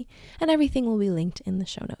regularly. And everything will be linked in the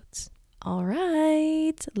show notes. All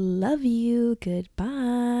right. Love you.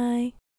 Goodbye.